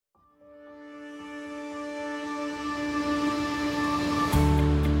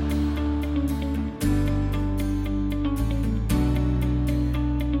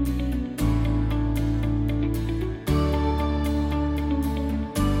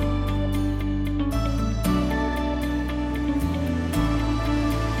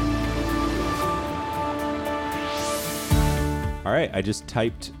All right, I just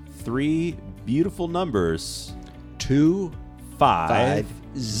typed 3 beautiful numbers. 2, 5,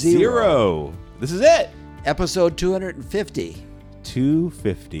 0. 0. This is it. Episode 250.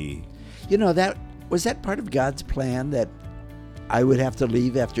 250. You know, was that part of God's plan that I would have to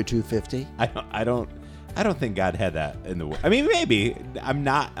leave after 250? I don't think God had that in the I mean, maybe. I'm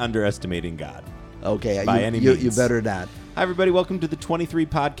not underestimating God. Okay, by any means. You better not. Hi, everybody. Welcome to the 23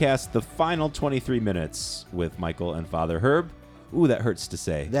 podcast, the final 23 minutes with Michael and Father Herb. Ooh, that hurts to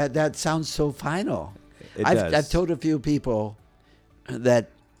say. That sounds so final. It I've does. told a few people that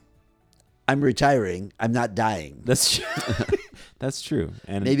I'm retiring. I'm not dying. That's true. That's true.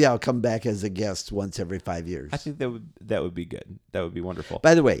 And maybe I'll come back as a guest once every 5 years. I think that would be good. That would be wonderful.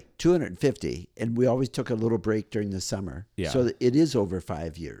 By the way, 250, and we always took a little break during the summer. Yeah. So it is over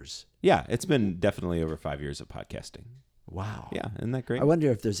 5 years. Yeah, it's been definitely over 5 years of podcasting. Wow. Yeah, isn't that great? I wonder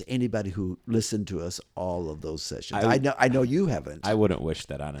if there's anybody who listened to us all of those sessions. I know you haven't. I wouldn't wish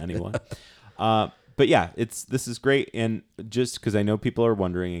that on anyone. But yeah, this is great. And just because I know people are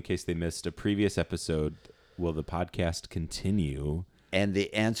wondering, in case they missed a previous episode, will the podcast continue? And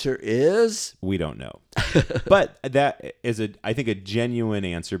the answer is we don't know. But that is I think a genuine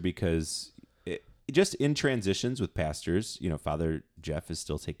answer, because just in transitions with pastors, Father Jeff is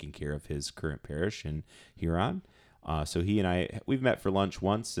still taking care of his current parish in Huron. So he and we've met for lunch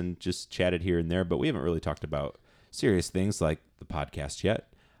once and just chatted here and there, but we haven't really talked about serious things like the podcast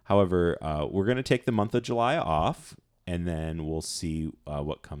yet. However, we're going to take the month of July off, and then we'll see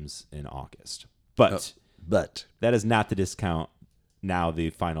what comes in August. But that is not to discount now the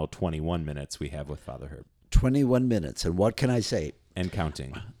final 21 minutes we have with Father Herb. 21 minutes. And what can I say? And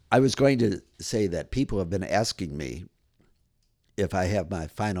counting. I was going to say that people have been asking me if I have my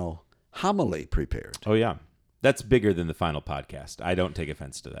final homily prepared. Oh, yeah. That's bigger than the final podcast. I don't take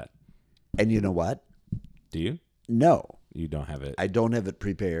offense to that. And you know what? Do you? No. You don't have it? I don't have it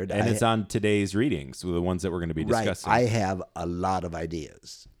prepared. And it's on today's readings, the ones that we're going to be discussing. Right. I have a lot of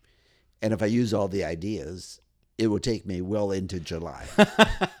ideas. And if I use all the ideas, it will take me well into July.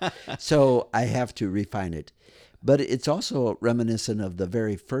 So I have to refine it. But it's also reminiscent of the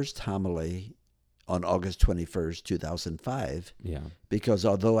very first homily on August 21st, 2005. Yeah. Because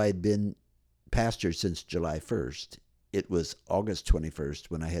although I'd been pastor since July 1st, it was August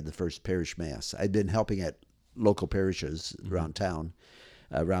 21st when I had the first parish mass. I'd been helping at local parishes around town,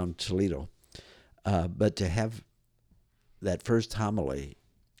 around Toledo. But to have that first homily,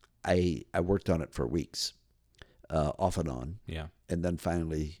 I worked on it for weeks, off and on. Yeah. And then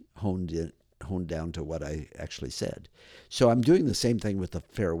finally honed down to what I actually said. So I'm doing the same thing with the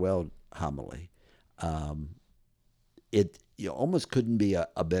farewell homily. You almost couldn't be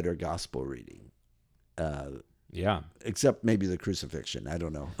a better gospel reading. Yeah. Except maybe the crucifixion. I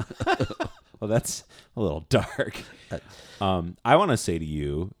don't know. Well, that's a little dark. I want to say to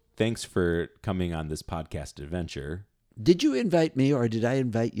you, thanks for coming on this podcast adventure. Did you invite me, or did I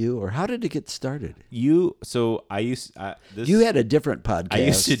invite you, or how did it get started? You had a different podcast. I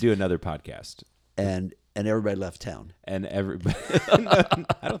used to do another podcast. And everybody left town. And everybody,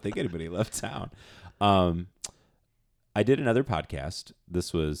 I don't think anybody left town. I did another podcast.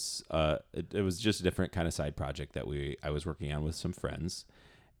 This was it was just a different kind of side project that I was working on with some friends,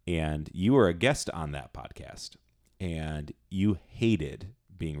 and you were a guest on that podcast, and you hated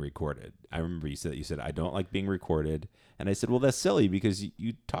being recorded. I remember you said I don't like being recorded, and I said, well, that's silly because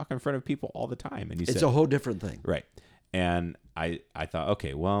you talk in front of people all the time, and it's a whole different thing, right? And I thought,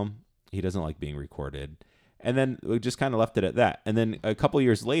 okay, well, he doesn't like being recorded, and then we just kind of left it at that. And then a couple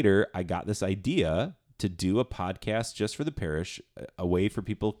years later, I got this idea to do a podcast just for the parish, a way for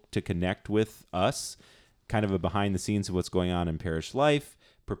people to connect with us, kind of a behind the scenes of what's going on in parish life,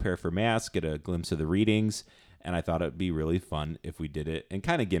 prepare for Mass, get a glimpse of the readings. And I thought it'd be really fun if we did it, and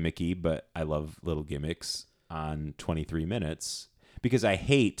kind of gimmicky, but I love little gimmicks on 23 minutes because I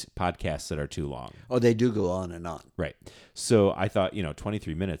hate podcasts that are too long. Oh, they do go on and on. Right. So I thought,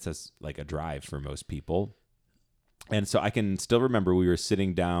 23 minutes, that's like a drive for most people. And so I can still remember we were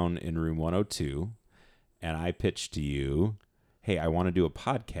sitting down in room 102, and I pitched to you, hey, I want to do a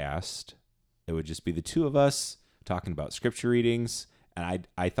podcast. It would just be the two of us talking about scripture readings. And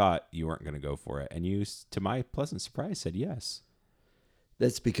I thought you weren't going to go for it. And you, to my pleasant surprise, said yes.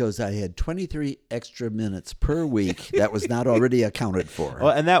 That's because I had 23 extra minutes per week that was not already accounted for. Well,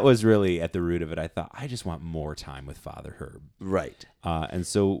 and that was really at the root of it. I thought, I just want more time with Father Herb. Right. And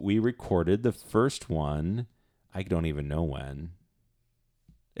so we recorded the first one. I don't even know when.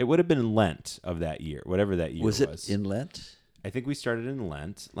 It would have been Lent of that year, whatever that year was. Was it in Lent? I think we started in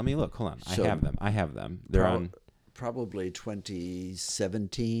Lent. Let me look. Hold on. I have them. They're on. Probably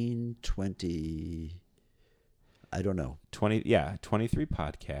 2017, I don't know. 23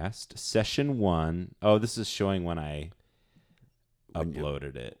 podcast, session 1. Oh, this is showing when I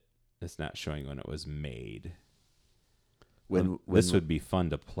uploaded it. It's not showing when it was made. This would be fun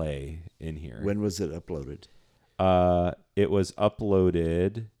to play in here. When was it uploaded? It was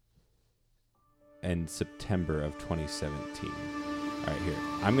uploaded in September of 2017. All right, here.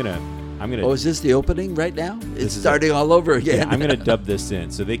 I'm gonna. Oh, is this the opening right now? It's starting all over again. Yeah, I'm gonna dub this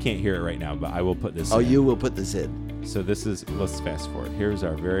in, so they can't hear it right now, but I will put this. Oh, in. you will put this in. So this is. Let's fast forward. Here's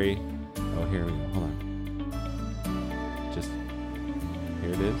our very. Oh, here we go. Hold on. Just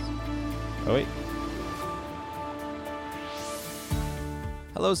here it is. Oh wait.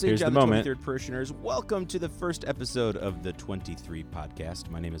 Hello, St. John the 23rd parishioners. Welcome to the first episode of the 23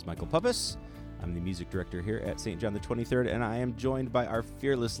 podcast. My name is Michael Puppis. I'm the music director here at St. John the 23rd, and I am joined by our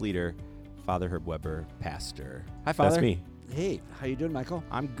fearless leader, Father Herb Weber, pastor. Hi, Father. That's me. Hey, how you doing, Michael?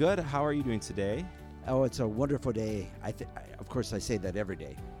 I'm good. How are you doing today? Oh, it's a wonderful day. Of course, I say that every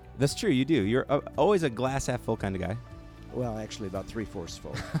day. That's true. You do. You're always a glass half full kind of guy. Well, actually, about 3/4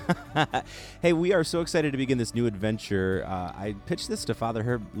 full. Hey, we are so excited to begin this new adventure. I pitched this to Father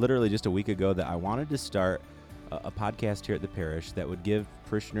Herb literally just a week ago that I wanted to start a podcast here at the parish that would give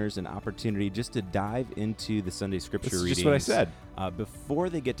parishioners an opportunity just to dive into the Sunday scripture readings. Just what I said. Before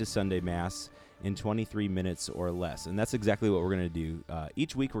they get to Sunday Mass in 23 minutes or less. And that's exactly what we're going to do.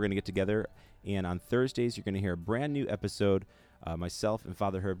 Each week we're going to get together, and on Thursdays you're going to hear a brand new episode. Myself and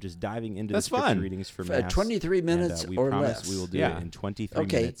Father Herb just diving into the scripture readings for Mass. 23 minutes and, or promise less. We will do it in 23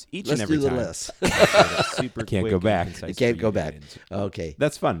 minutes each let's and every do the time. less. Super Can't quick go back. and concise You can't for go to back. get into. Okay.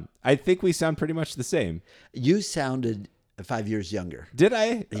 That's fun. I think we sound pretty much the same. You sounded 5 years younger. Did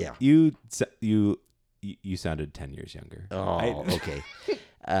I? Yeah. You sounded 10 years younger. Oh, okay.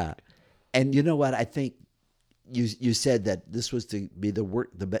 And you know what? I think you said that this was to be the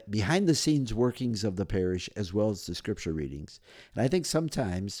behind the scenes workings of the parish as well as the scripture readings. And I think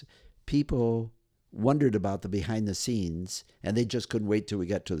sometimes people wondered about the behind the scenes and they just couldn't wait till we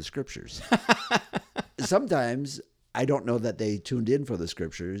got to the scriptures. Sometimes I don't know that they tuned in for the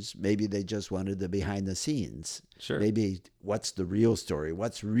scriptures. Maybe they just wanted the behind the scenes. Sure. Maybe what's the real story?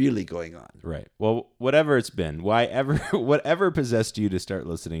 What's really going on? Right. Well, whatever it's been, whatever possessed you to start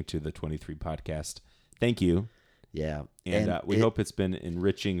listening to the 23 podcast, thank you. Yeah. And we hope it's been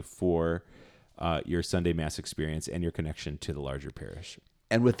enriching for your Sunday Mass experience and your connection to the larger parish.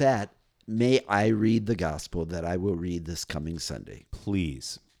 And with that, may I read the gospel that I will read this coming Sunday.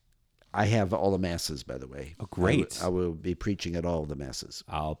 Please. I have all the masses, by the way. Oh, great. I will be preaching at all of the masses.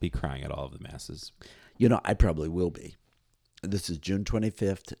 I'll be crying at all of the masses. You know, I probably will be. This is June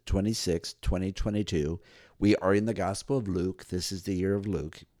 25th, 26th, 2022. We are in the Gospel of Luke. This is the year of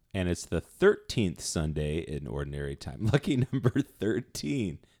Luke. And it's the 13th Sunday in Ordinary Time. Lucky number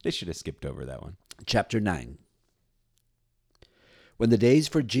 13. They should have skipped over that one. Chapter 9. When the days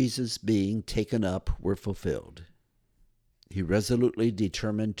for Jesus being taken up were fulfilled, he resolutely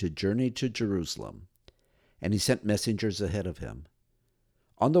determined to journey to Jerusalem, and he sent messengers ahead of him.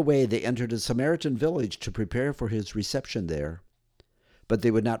 On the way, they entered a Samaritan village to prepare for his reception there, but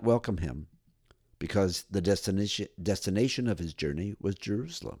they would not welcome him, because the destination of his journey was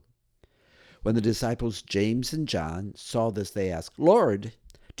Jerusalem. When the disciples James and John saw this, they asked, "Lord,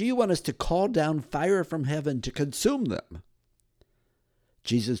 do you want us to call down fire from heaven to consume them?"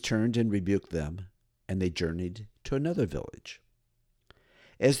 Jesus turned and rebuked them, and they journeyed to another village.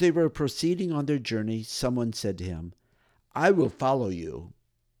 As they were proceeding on their journey, someone said to him, "I will follow you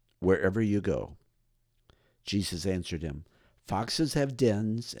wherever you go." Jesus answered him, "Foxes have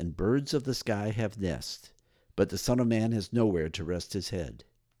dens, and birds of the sky have nests, but the Son of Man has nowhere to rest his head."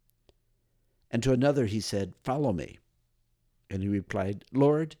 And to another he said, "Follow me." And he replied,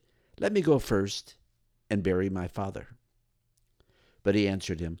 "Lord, let me go first and bury my father." But he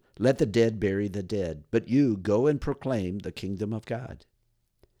answered him, "Let the dead bury the dead, but you go and proclaim the kingdom of God."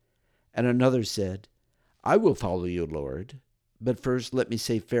 And another said, "I will follow you, Lord, but first let me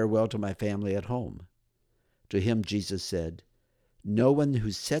say farewell to my family at home." To him Jesus said, "No one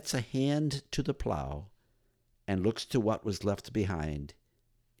who sets a hand to the plow and looks to what was left behind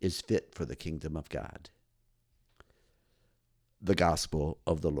is fit for the kingdom of God." The Gospel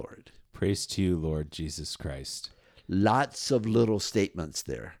of the Lord. Praise to you, Lord Jesus Christ. Lots of little statements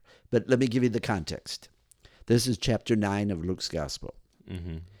there, but let me give you the context. This is chapter 9 of Luke's Gospel.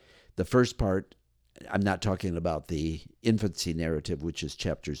 Mm-hmm. The first part, I'm not talking about the infancy narrative, which is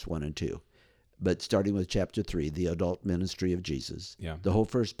chapters 1 and 2. But starting with chapter 3, the adult ministry of Jesus, the whole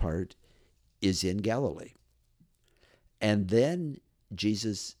first part is in Galilee. And then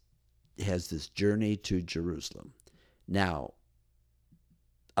Jesus has this journey to Jerusalem. Now,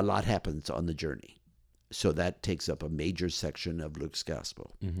 a lot happens on the journey. So that takes up a major section of Luke's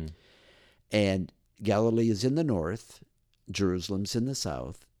gospel. Mm-hmm. And Galilee is in the north, Jerusalem's in the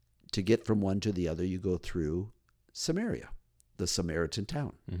south. To get from one to the other, you go through Samaria, the Samaritan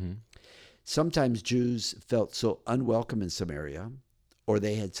town. Mm-hmm. Sometimes Jews felt so unwelcome in Samaria, or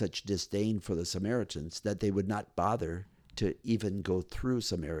they had such disdain for the Samaritans, that they would not bother to even go through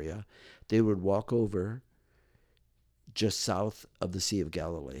Samaria. They would walk over just south of the Sea of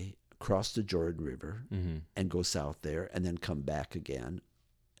Galilee, cross the Jordan River, Mm-hmm. and go south there, and then come back again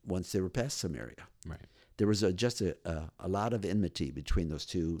once they were past Samaria. Right. There was just a lot of enmity between those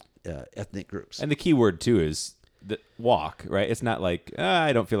two ethnic groups. And the key word too is the walk, right? It's not like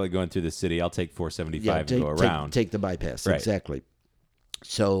I don't feel like going through the city. I'll take 475 and go around. Take the bypass, Right. Exactly.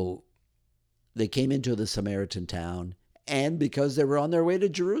 So they came into the Samaritan town, and because they were on their way to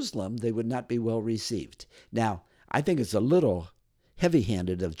Jerusalem, they would not be well received. Now, I think it's a little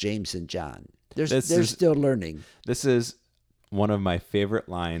heavy-handed of James and John. They're still learning. This is one of my favorite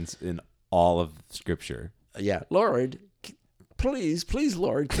lines in all of Scripture. Yeah, Lord, please,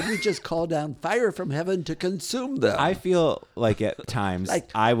 Lord, can we just call down fire from heaven to consume them? I feel like at times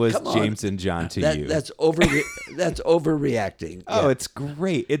I was come on. James and John to you. That's overreacting. Oh, Yeah. it's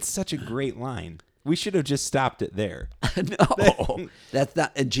great. It's such a great line. We should have just stopped it there. No, that's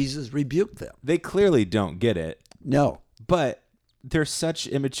not. And Jesus rebuked them. They clearly don't get it, No, but they're such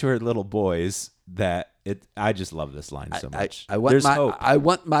immature little boys that I just love this line so much. There's hope. I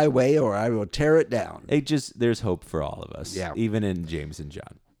want my way, or I will tear it down. There's hope for all of us. Yeah. Even in James and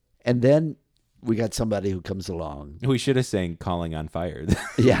John. And then we got somebody who comes along. We should have sang "Calling on Fire."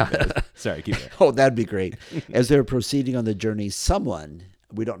 Yeah. Sorry, keep it. Oh, that'd be great. As they're proceeding on the journey, someone,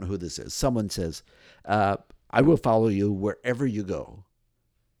 we don't know who this is, someone says, I will follow you wherever you go.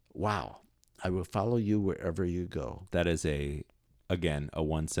 Wow. I will follow you wherever you go. That is again a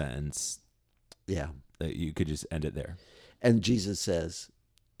one sentence Yeah. that you could just end it there. And Jesus says,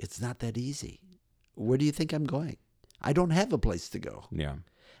 it's not that easy. Where do you think I'm going? I don't have a place to go. Yeah.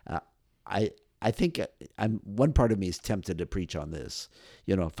 I think one part of me is tempted to preach on this.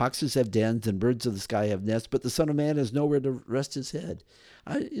 You know, foxes have dens and birds of the sky have nests, but the Son of Man has nowhere to rest his head.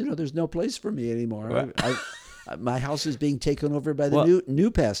 There's no place for me anymore. Well, my house is being taken over by the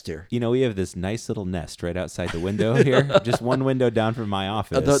new pastor. We have this nice little nest right outside the window here, just one window down from my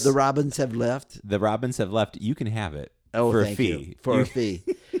office. The robins have left. The robins have left. You can have it for a thank fee. You. For a fee.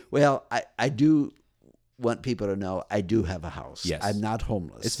 Well, I do want people to know I do have a house. Yes. I'm not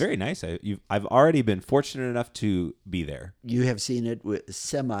homeless. It's very nice. I've already been fortunate enough to be there. You have seen it with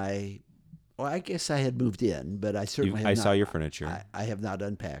well, I guess I had moved in, but I certainly I saw your furniture. I have not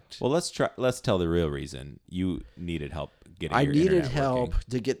unpacked. Well, let's tell the real reason. You needed help getting I your needed internet help working.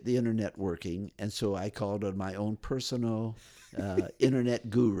 to get the internet working, and so I called on my own personal internet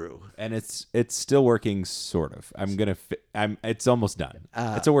guru. And it's still working, sort of. It's almost done.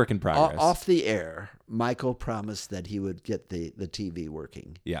 It's a work in progress. Off the air, Michael promised that he would get the TV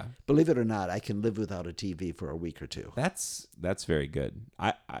working. Yeah. Believe it or not, I can live without a TV for a week or two. That's very good.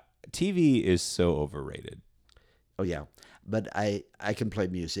 TV is so overrated. Oh yeah, but I can play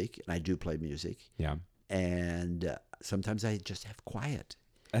music, and I do play music. Yeah. And sometimes I just have quiet.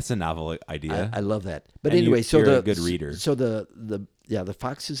 That's a novel idea. I love that. But And anyway, you're a good reader. So the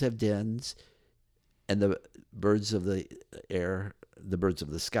foxes have dens, and the birds of the air, the birds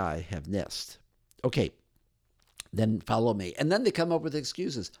of the sky have nests. Okay, then follow me. And then they come up with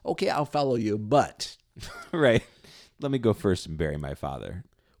excuses. Okay, I'll follow you, but Right. Let me go first and bury my father.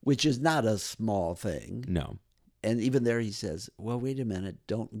 which is not a small thing. No. And even there, he says, "Well, wait a minute.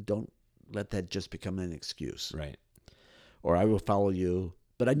 Don't let that just become an excuse." Right. Or I will follow you,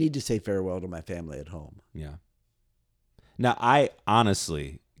 but I need to say farewell to my family at home. Yeah. Now, I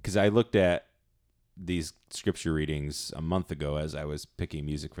honestly, because I looked at these scripture readings a month ago as I was picking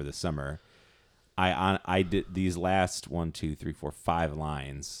music for the summer, I did these last 5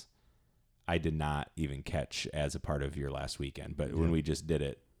 lines. I did not even catch as a part of your last weekend, but when we just did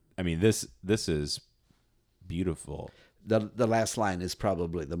it, I mean, this is beautiful. The last line is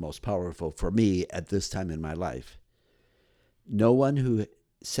probably the most powerful for me at this time in my life. No one who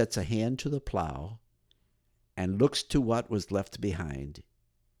sets a hand to the plow and looks to what was left behind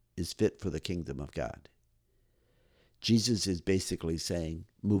is fit for the kingdom of God. Jesus is basically saying,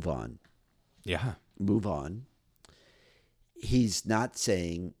 move on. Yeah. Move on. He's not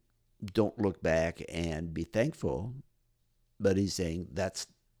saying, don't look back and be thankful, but he's saying that's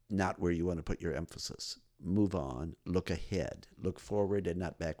not where you want to put your emphasis. Move on, look ahead, look forward and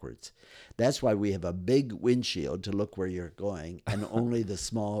not backwards. That's why we have a big windshield to look where you're going and only the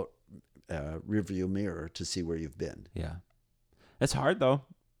small rearview mirror to see where you've been. Yeah. That's hard, though.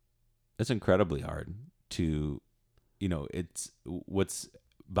 It's incredibly hard to, it's what's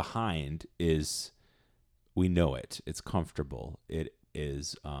behind is we know it. It's comfortable. It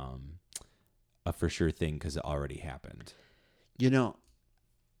is a for sure thing because it already happened.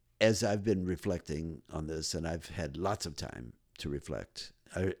 As I've been reflecting on this, and I've had lots of time to reflect,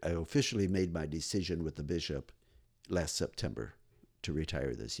 I officially made my decision with the bishop last September to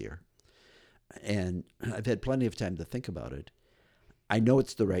retire this year. And I've had plenty of time to think about it. I know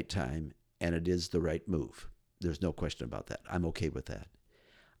it's the right time, and it is the right move. There's no question about that. I'm okay with that.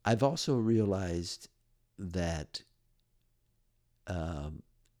 I've also realized that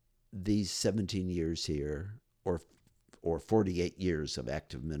these 17 years here, or 48 years of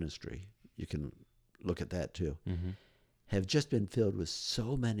active ministry, you can look at that too, have just been filled with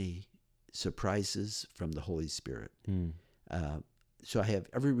so many surprises from the Holy Spirit. So I have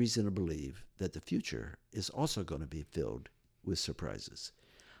every reason to believe that the future is also going to be filled with surprises.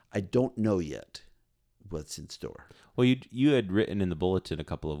 I don't know yet what's in store. Well, you had written in the bulletin a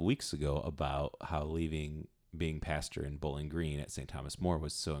couple of weeks ago about how leaving being pastor in Bowling Green at St. Thomas More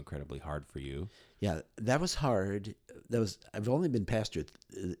was so incredibly hard for you. Yeah, that was hard. I've only been pastor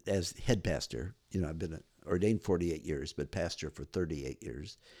as head pastor. I've been ordained 48 years, but pastor for 38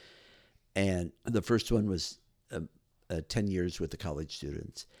 years. And the first one was 10 years with the college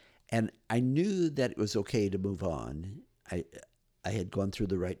students. And I knew that it was okay to move on. I had gone through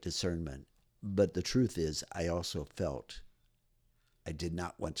the right discernment. But the truth is, I also felt I did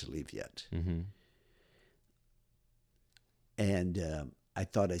not want to leave yet. And I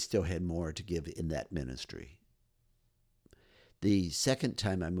thought I still had more to give in that ministry. The second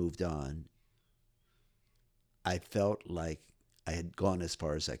time I moved on, I felt like I had gone as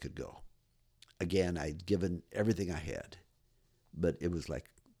far as I could go. Again, I'd given everything I had, but it was like,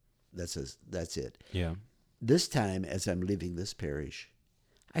 that's it. Yeah. This time, as I'm leaving this parish,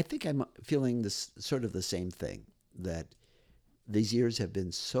 I think I'm feeling this sort of the same thing, that these years have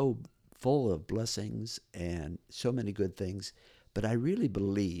been so full of blessings and so many good things, but I really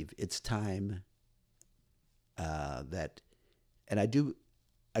believe it's time that, and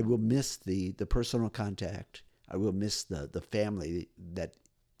I will miss the personal contact. I will miss the family that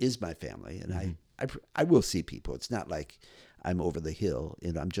is my family, and I will see people. It's not like I'm over the hill,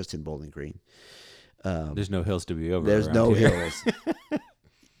 and I'm just in Bowling Green. There's no hills to be over. There's no here. hills.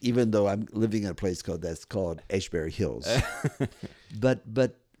 Even though I'm living in a place that's called Ashbury Hills. But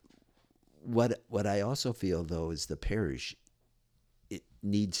what I also feel, though, is the parish, it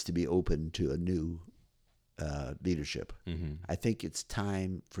needs to be open to a new leadership. I think it's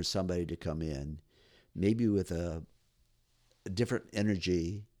time for somebody to come in, maybe with a different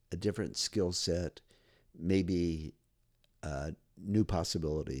energy, a different skill set, maybe new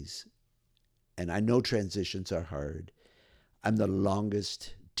possibilities. And I know transitions are hard. I'm the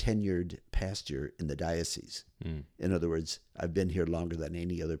longest tenured pastor in the diocese. In other words, I've been here longer than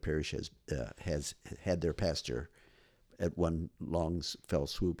any other parish has had their pastor at one long fell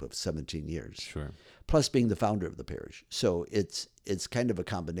swoop of 17 years. Sure. Plus being the founder of the parish. So it's kind of a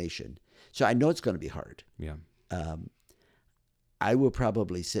combination. So I know it's going to be hard. Yeah. I will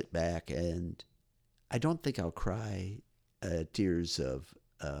probably sit back, and I don't think I'll cry tears of,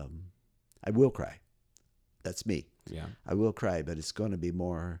 I will cry. That's me. Yeah. I will cry, but it's going to be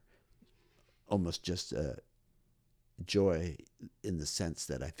more almost just joy in the sense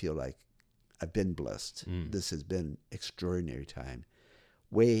that I feel like I've been blessed. This has been extraordinary time,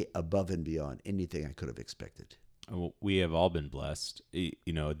 way above and beyond anything I could have expected. Well, we have all been blessed.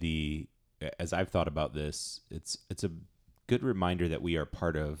 As I've thought about this, it's a good reminder that we are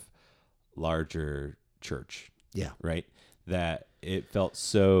part of larger church. Yeah. Right? That it felt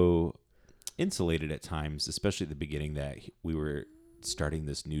so insulated at times, especially at the beginning, that we were starting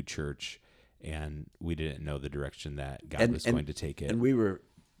this new church and we didn't know the direction that God was going to take it. And we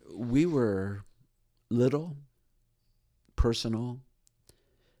were little, personal,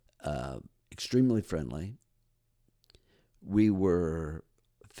 extremely friendly. We were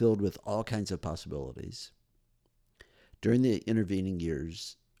filled with all kinds of possibilities. During the intervening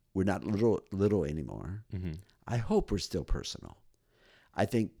years, we're not little anymore. I hope we're still personal. I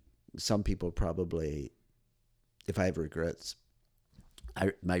think some people probably, if I have regrets,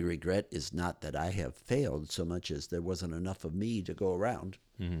 my regret is not that I have failed so much as there wasn't enough of me to go around.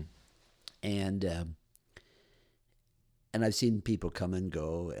 And I've seen people come and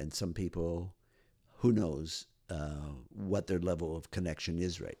go, and some people, who knows what their level of connection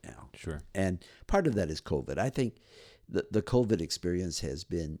is right now. Sure. And part of that is COVID. I think the COVID experience has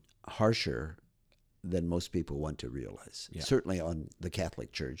been harsher than most people want to realize. Yeah. Certainly on the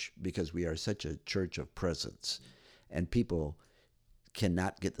Catholic Church, because we are such a church of presence, and people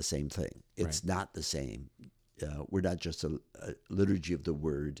cannot get the same thing. It's not the same. We're not just a liturgy of the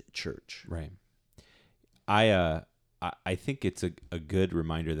word church. Right. I think it's a good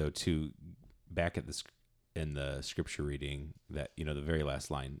reminder, though, too, back at in the scripture reading, that, the very last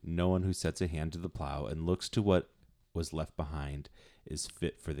line, no one who sets a hand to the plow and looks to what was left behind is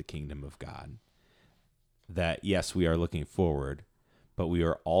fit for the kingdom of God. That, yes, we are looking forward, but we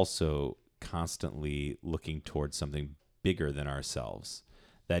are also constantly looking towards something bigger than ourselves.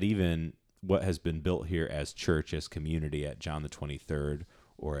 That even what has been built here as church, as community at John the 23rd,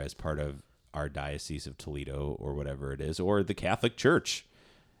 or as part of our Diocese of Toledo, or whatever it is, or the Catholic Church,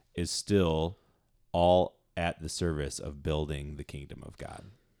 is still all at the service of building the kingdom of God.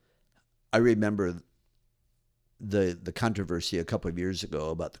 I remember the controversy a couple of years ago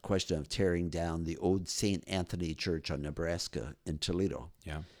about the question of tearing down the old St. Anthony Church on Nebraska in Toledo.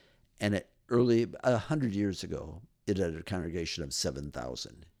 Yeah. And 100 years ago, it had a congregation of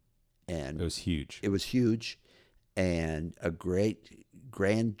 7,000. And it was huge. It was huge, and a great,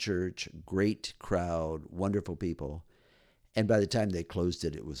 grand church, great crowd, wonderful people. And by the time they closed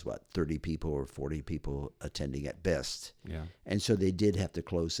it, it was 30 people or 40 people attending at best. Yeah. And so they did have to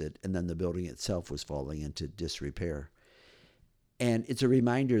close it, and then the building itself was falling into disrepair. And it's a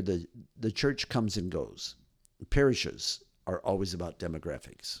reminder that the church comes and goes. Parishes are always about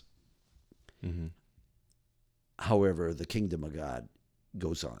demographics. Mm-hmm. However, the kingdom of God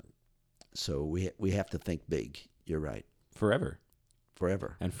goes on. So we have to think big. You're right. Forever.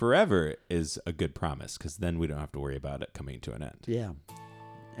 And forever is a good promise, because then we don't have to worry about it coming to an end. Yeah.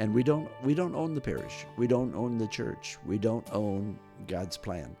 And we don't own the parish. We don't own the church. We don't own God's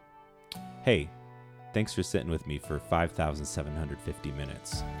plan. Hey, thanks for sitting with me for 5,750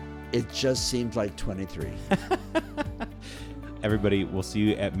 minutes. It just seems like 23. Everybody, we'll see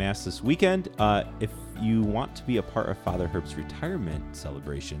you at Mass this weekend. If you want to be a part of Father Herb's retirement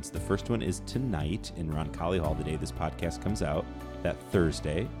celebrations, the first one is tonight in Roncalli Hall, the day this podcast comes out, that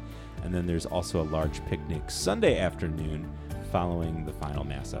Thursday. And then there's also a large picnic Sunday afternoon following the final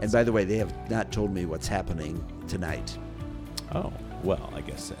Mass outside. And by the way, they have not told me what's happening tonight. Oh, well, I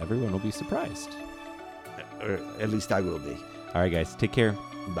guess everyone will be surprised. Or at least I will be. All right, guys, take care.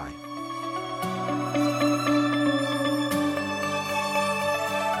 Bye.